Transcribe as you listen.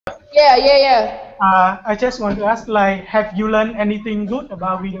Yeah. I just want to ask, like, have you learned anything good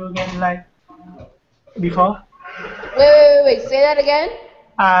about video game, like, before? Wait. Say that again.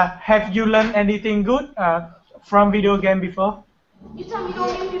 Have you learned anything good from video game before?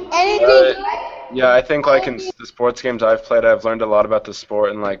 Anything? Yeah, I think like in the sports games I've played, I've learned a lot about the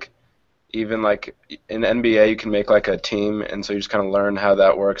sport and like even like in NBA you can make like a team, and so you just kind of learn how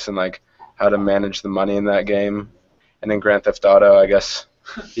that works and like how to manage the money in that game. And in Grand Theft Auto, I guess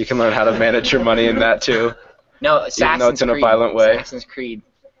you can learn how to manage your money in that too, No, even though it's in a violent way. Assassin's Creed.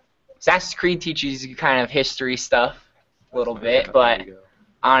 Assassin's Creed teaches you kind of history stuff a little bit, but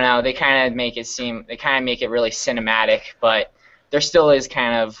I don't know. They kind of make it really cinematic, but there still is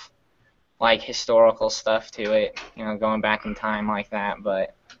kind of like historical stuff to it, you know, going back in time like that.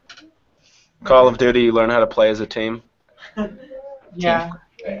 But Call of Duty, you learn how to play as a team. Yeah.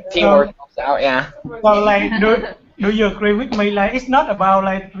 teamwork helps out, yeah. So, like, do you agree with me? Like, it's not about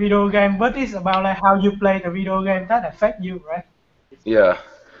like video game, but it's about like how you play the video game that affect you, right? Yeah,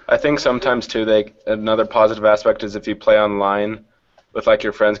 I think sometimes too. Another positive aspect is if you play online with like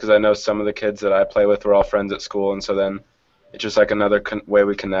your friends, because I know some of the kids that I play with were all friends at school, and so then it's just like another way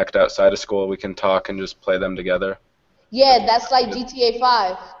we connect outside of school. We can talk and just play them together. Yeah, that's like GTA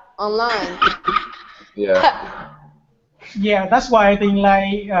 5 online. Yeah. Yeah, that's why I think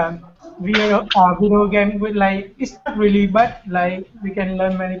like video game with like it's not really bad. Like we can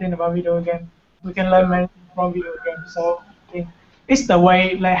learn many things about video game. We can learn many things from video game. So I think it's the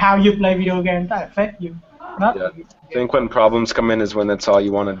way like how you play video game that affect you. Not Yeah. I think when problems come in is when that's all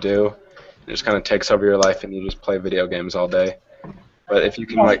you want to do. It just kind of takes over your life and you just play video games all day. But if you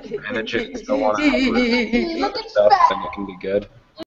can like manage it and still want to have stuff, then it can be good.